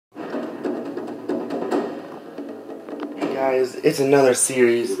guys, it's another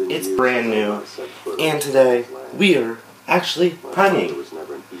series, it's brand new, and today we are actually hunting.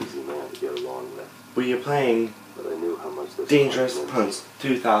 We are playing Dangerous Hunts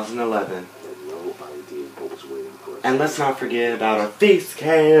 2011. And let's not forget about our face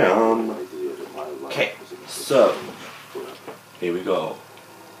cam. Okay, so, here we go.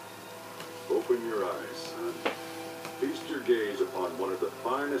 Open your eyes, son. Feast your gaze upon one of the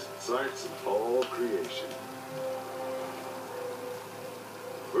finest sights in all creation.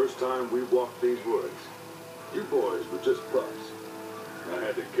 First time we walked these woods, you boys were just pups. I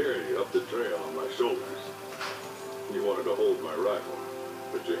had to carry you up the trail on my shoulders. You wanted to hold my rifle,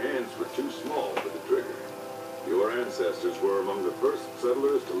 but your hands were too small for the trigger. Your ancestors were among the first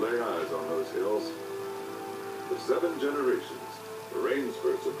settlers to lay eyes on those hills. For 7 generations, the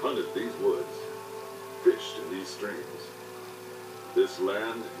Rainsfords have hunted these woods, fished in these streams. This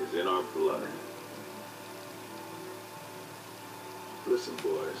land is in our blood. Listen,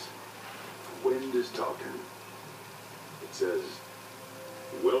 boys. The wind is talking. It says,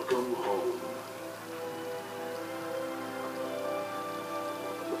 "Welcome home."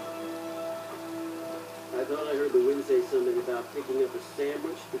 I thought I heard the wind say something about picking up a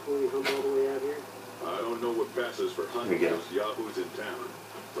sandwich before we hump all the way out here. I don't know what passes for hunting those yahoos in town,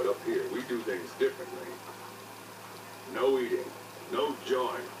 but up here we do things differently. No eating, no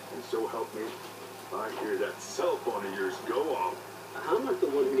jawing, and so help me, if I hear that cell phone of yours go off. I'm not the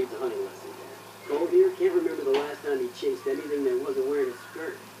one who needs a hunting lesson, Dad. Cole here can't remember the last time he chased anything that wasn't wearing a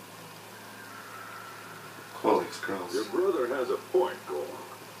skirt. Cole likes girls. Your brother has a point, Cole.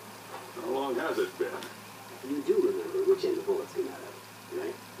 How long has it been? You do remember which end the bullets come out of,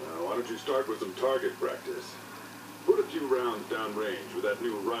 right? Why don't you start with some target practice? Put a few rounds downrange with that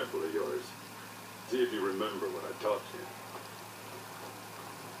new rifle of yours. See if you remember what I taught you.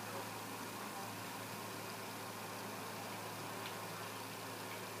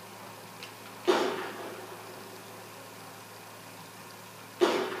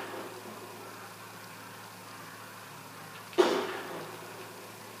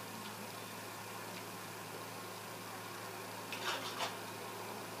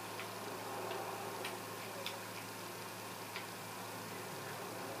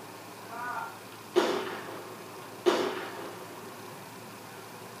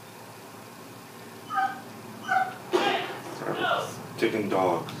 Chicken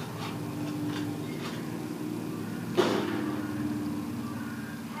dogs.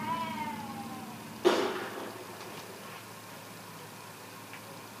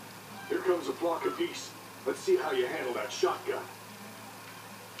 Here comes a flock of geese. Let's see how you handle that shotgun.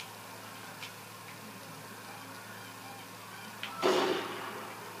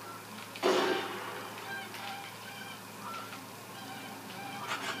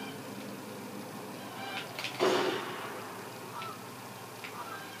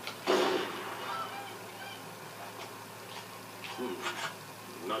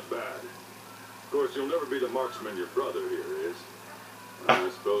 Not bad. Of course, you'll never be the marksman your brother here is. I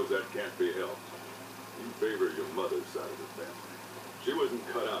suppose that can't be helped. You favor your mother's side of the family. She wasn't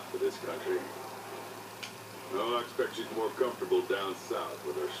cut out for this country. No, I expect she's more comfortable down south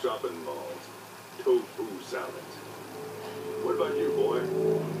with her shopping malls, tofu salads. What about you, boy?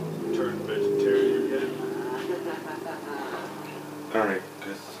 You turned vegetarian yet? Alright,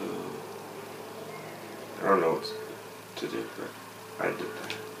 guys, so I don't know what to do, but I did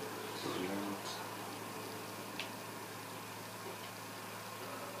that.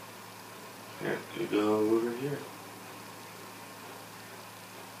 Yeah, you go over here.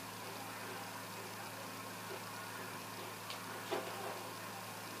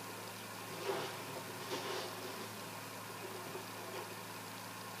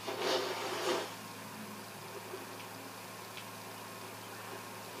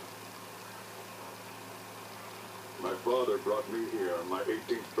 My father brought me here on my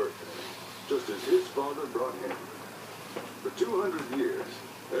 18th birthday, just as his father brought him. For 200 years,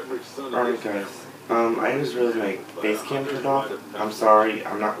 every son of his Alright family... guys, I just realized my face cam turned off. I'm sorry,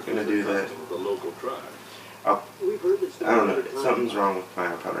 I'm not gonna do that. The local tribe. I don't know, something's wrong with my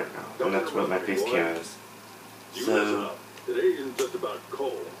iPod right now, and that's what my face cam is. So, Today isn't just about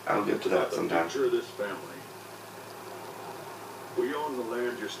coal. I'll get to that sometime. The future of this family. We own the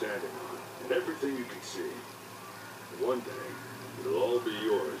land you're standing on, and everything you can see. One day, it'll all be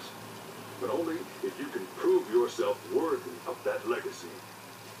yours. But only if you can prove yourself worthy of that legacy.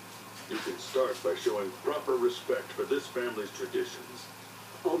 You can start by showing proper respect for this family's traditions.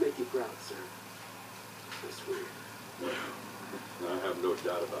 I'll make you proud, sir. I swear. I have no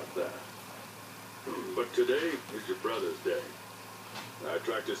doubt about that. But today is your brother's day. I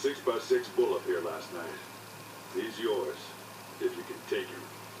tracked a 6x6 bull up here last night. He's yours, if you can take him.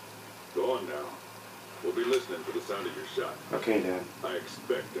 Go on now. We'll be listening for the sound of your shot. Okay, Dad. I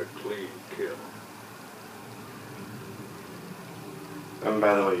expect a clean kill. And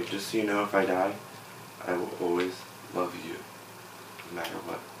by the way, just so you know, if I die, I will always love you, no matter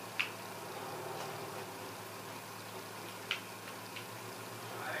what.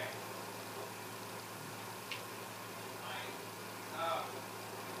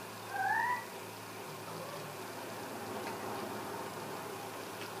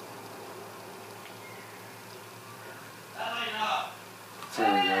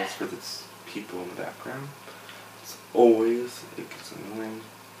 Sorry guys for this people in the background. It's always, it gets annoying.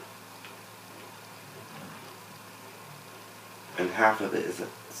 And half of it is a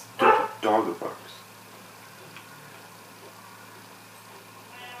stupid dog that barks.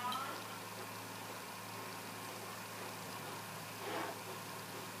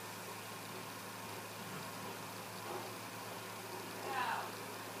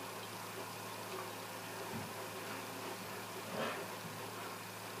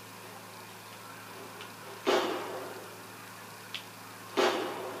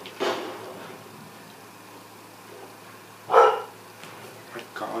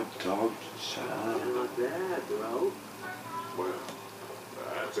 God, dog, shut up. Not bad, bro. Well,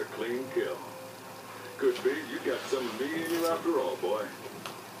 that's a clean kill. Could be you got some of me in you after all, boy.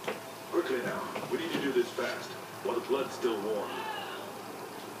 Quickly now, we need to do this fast, while the blood's still warm.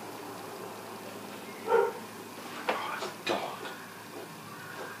 God, dog.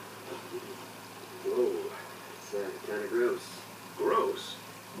 Whoa, it's kind of gross. Gross?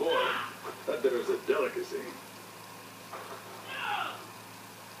 Boy, that there's a delicacy.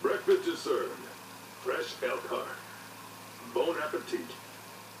 Breakfast is served. Fresh elk heart. Bon appetit.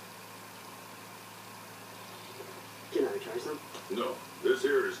 Can I try some? No, this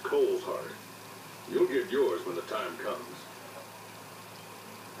here is Cole's heart. You'll get yours when the time comes.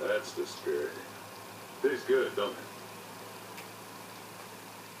 That's the spirit. Tastes good, don't it?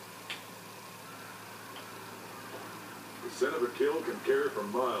 The scent of a kill can carry for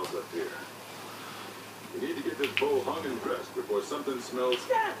miles up here. You need to get this bow hung and dressed before something smells.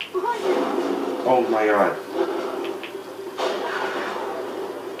 Dad, behind you! Oh my God.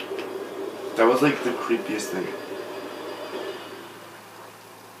 That was like the creepiest thing.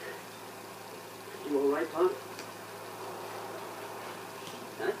 You alright, Pop?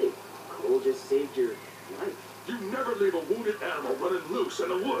 I think Cole just saved your life. You never leave a wounded animal running loose in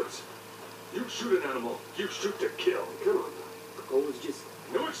the woods. You shoot an animal, you shoot to kill. Come on, Pop. Cole was just...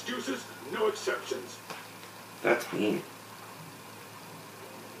 No excuses, no exceptions. That's mean.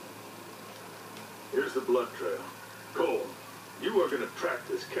 Here's the blood trail. Cole, you are going to track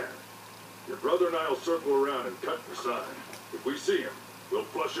this cat. Your brother and I will circle around and cut for sign. If we see him, we'll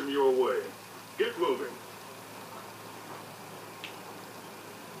flush him your way. Get moving.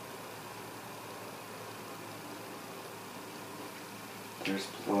 There's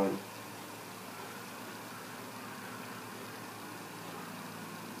blood.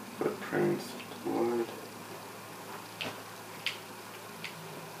 Footprints, blood.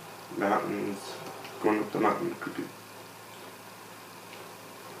 Mountains. Going up the mountain could be.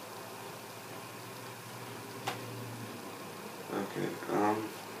 Okay,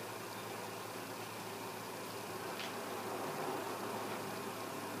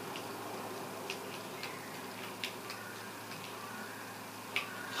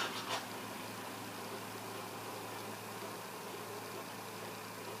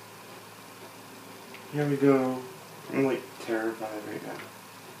 here we go. I'm like terrified right now.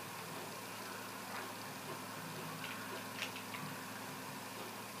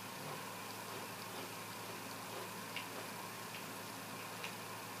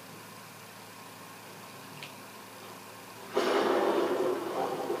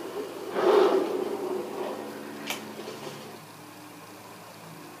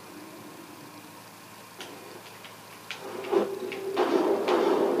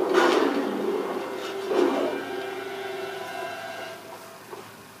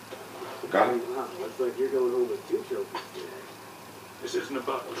 Got him. Wow, looks like you're going home with 2 trophies today. This isn't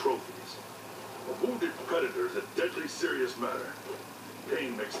about trophies. A wounded predator is a deadly serious matter.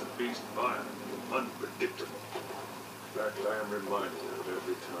 Pain makes the beast violent, unpredictable. In fact, I am reminded of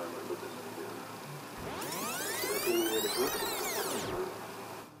every time I look in the mirror. Nothing more to talk about.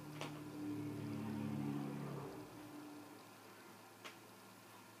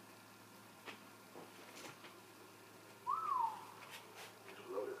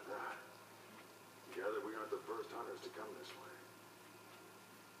 Loaded at that. Gather we aren't the first hunters to come this way.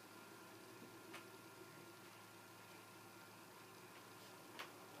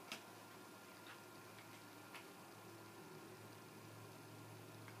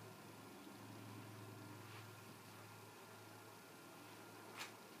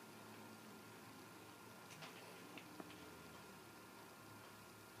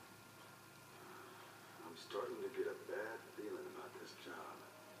 starting to get a bad feeling about this job.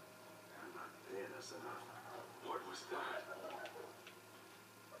 They're not paying us enough. What was that?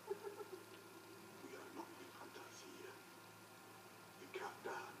 We are not the hunters here. The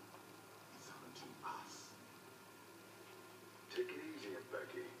captain is hunting us. Take it easy,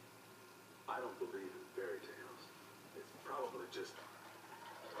 Becky. I don't believe in fairy tales. It's probably just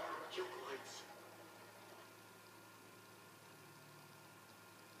Your woods.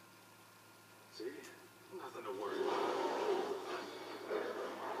 see, nothing to worry about.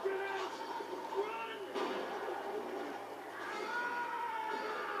 Get out! Run!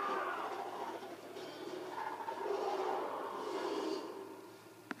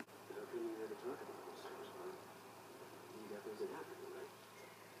 How come you never talk about those things, Bob? You got those in Africa, right?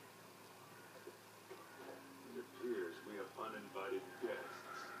 It appears we have uninvited guests.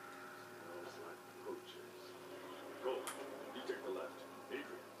 Smells like poachers. Cole, you take the left.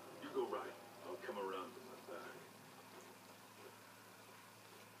 Adrian, you go right. I'll come around to my back.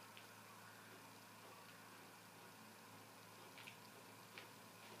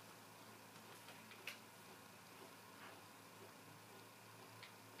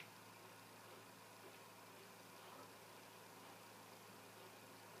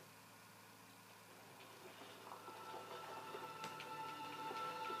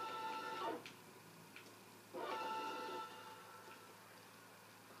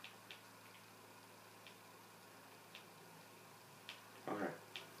 Okay.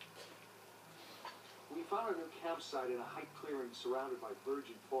 We found a new campsite in a high clearing surrounded by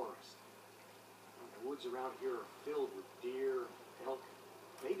virgin forest. The woods around here are filled with deer, elk,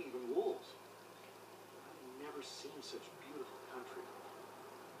 maybe even wolves. I've never seen such beautiful country.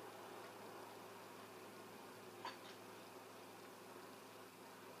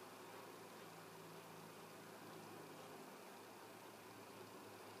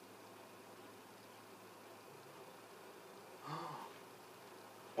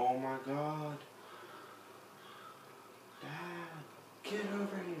 Oh my God. Dad, get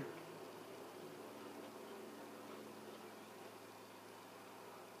over here.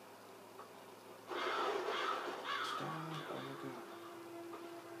 Stop. Oh my God.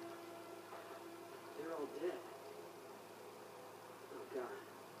 They're all dead. Oh, God.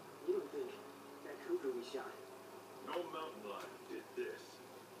 You don't think that cougar we shot? No mountain lion did this.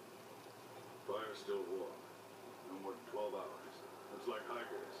 Fire's still warm. No more than 12 hours. Looks like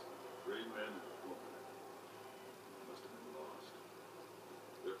hikers. 3 men and a woman. Must have been lost.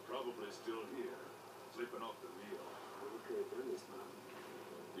 They're probably still here, sleeping off the meal. Well, we could have done this, Bob.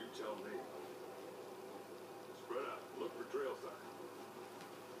 You tell me. Spread out. Look for trail signs.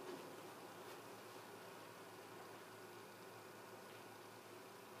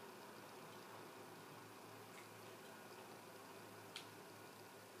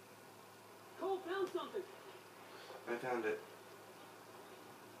 Cole found something! I found it.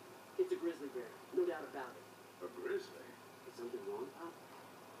 It's a grizzly bear, no doubt about it. A grizzly? Is something wrong, Pop?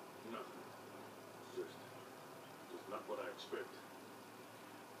 Nothing. It's just not what I expected.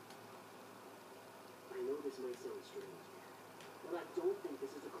 I know this might sound strange, but I don't think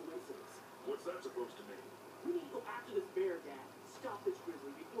this is a coincidence. What's that supposed to mean? We need to go after this bear, Dad. Stop this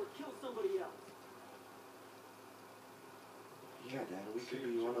grizzly before it kills somebody else. Yeah, Dad, we could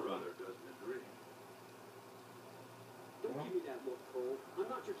Seems be one your of them. brother doesn't agree. Don't give me that look, Cole. I'm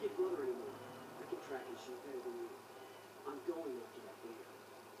not your kid brother anymore. I can track and shoot better than you. I'm going after that bear.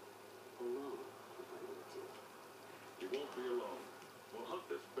 Alone, if I need to. You won't be alone. We'll hunt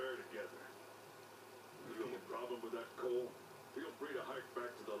this bear together. You have a problem with that, Cole? Feel free to hike back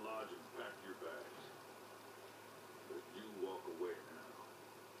to the lodge and pack your bags. But if you walk away now,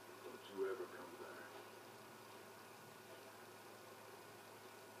 don't you ever come back.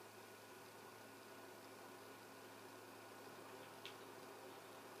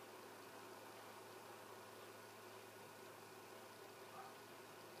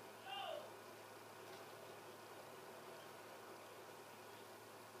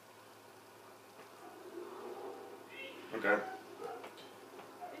 Okay.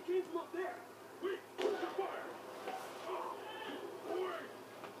 It came from up there. Wait! Where's the fire? Oh! Wait!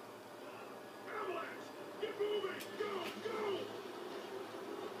 Avalanche! Get moving! Go!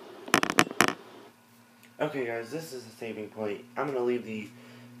 Go! Okay, guys, this is the saving point. I'm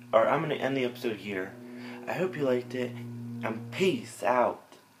gonna end the episode here. I hope you liked it, and peace out.